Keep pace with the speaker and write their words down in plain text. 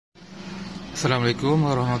Assalamualaikum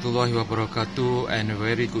warahmatullahi wabarakatuh, and a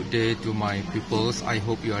very good day to my pupils. I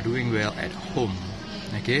hope you are doing well at home,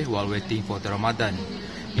 okay, while waiting for the Ramadan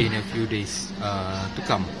in a few days to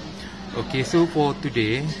come. Okay, so for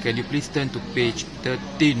today, can you please turn to page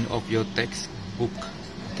 13 of your textbook,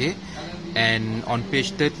 okay? And on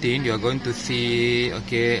page 13, you are going to see,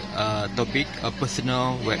 okay, topic a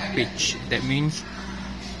personal web page. That means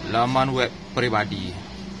laman web peribadi,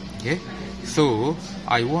 okay? So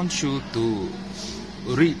I want you to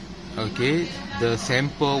read, okay, the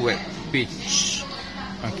sample web page,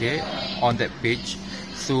 okay, on that page.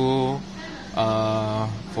 So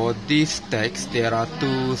for this text, there are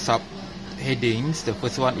two subheadings. The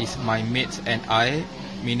first one is my mates and I,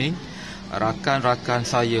 meaning rakan-rakan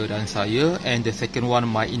saya dan saya, and the second one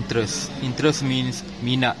my interest. Interest means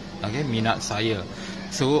minat, okay, minat saya.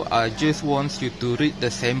 So I just want you to read the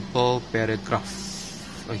sample paragraph,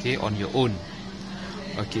 okay, on your own.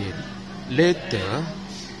 Okay, later,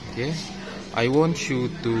 okay, I want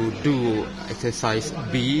you to do exercise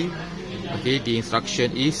B. Okay, the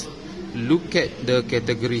instruction is look at the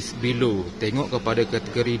categories below. Tengok kepada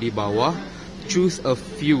kategori di bawah, choose a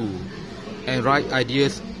few and write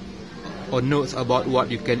ideas or notes about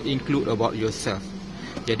what you can include about yourself.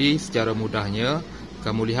 Jadi secara mudahnya,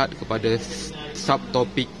 kamu lihat kepada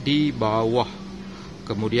subtopik di bawah.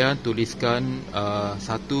 Kemudian tuliskan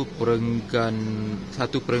satu perenggan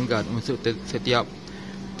untuk setiap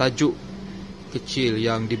tajuk kecil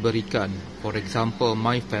yang diberikan. For example,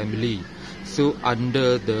 my family. So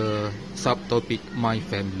under the subtopic my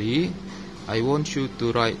family, I want you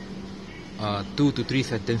to write 2 to 3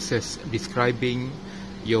 sentences describing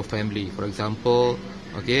your family. For example,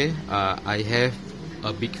 okay, I have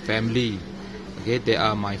a big family. Okay, they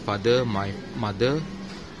are my father, my mother,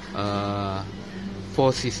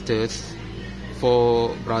 4 sisters,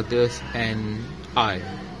 4 brothers, and I.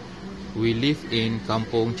 We live in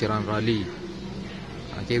Kampung Ceran Rali.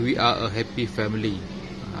 Okay, we are a happy family.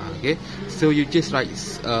 Okay, so you just write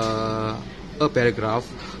a paragraph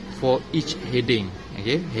for each heading.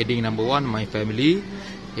 Okay, heading number 1, my family.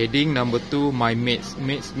 Heading number 2, my mates.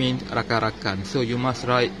 Mates means rakan-rakan. So you must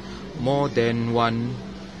write more than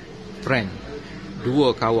 1 friend.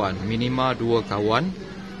 2 kawan, minima 2 kawan.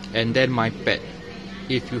 And then my pet.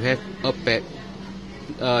 If you have a pet,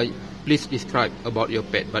 please describe about your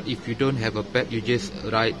pet. But if you don't have a pet, you just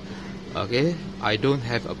write, okay, I don't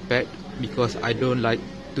have a pet because I don't like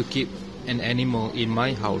to keep an animal in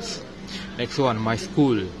my house. Next one, my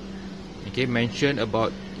school. Okay, mention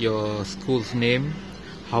about your school's name.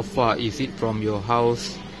 How far is it from your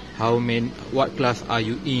house? What class are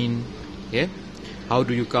you in? Okay, how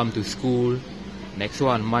do you come to school? Next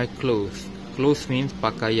one, my clothes. Clothes means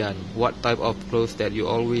pakaian. What type of clothes that you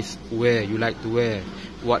always wear, you like to wear?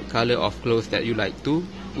 What color of clothes that you like to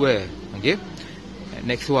wear? Okay.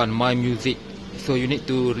 Next one, my music. So you need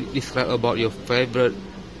to describe about your favorite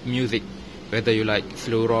music, whether you like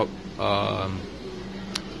slow rock,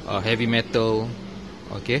 heavy metal,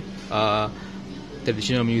 okay,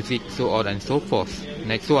 traditional music, so on and so forth.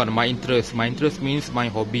 Next one, my interest. My interest means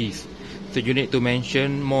my hobbies. So you need to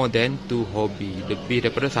mention more than 2 hobby. Lebih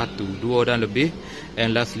daripada 1, 2 dan lebih.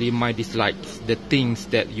 And lastly, my dislikes. The things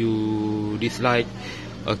that you dislike.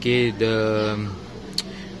 Okay, the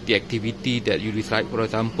activity that you dislike. For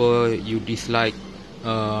example, you dislike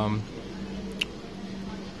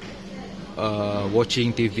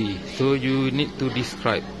watching TV. So you need to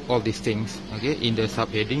describe all these things, okay, in the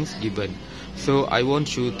subheadings given. So I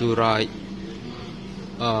want you to write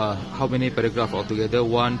how many paragraphs altogether?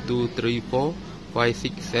 1, 2, 3, 4, 5,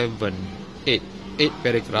 6, 7, 8. 8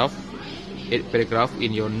 paragraph. 8 paragraph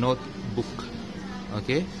in your notebook.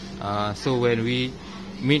 Okay. So when we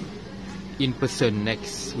meet in person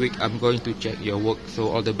next week, I'm going to check your work.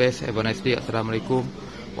 So all the best. Have a nice day. Assalamualaikum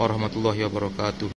warahmatullahi wabarakatuh.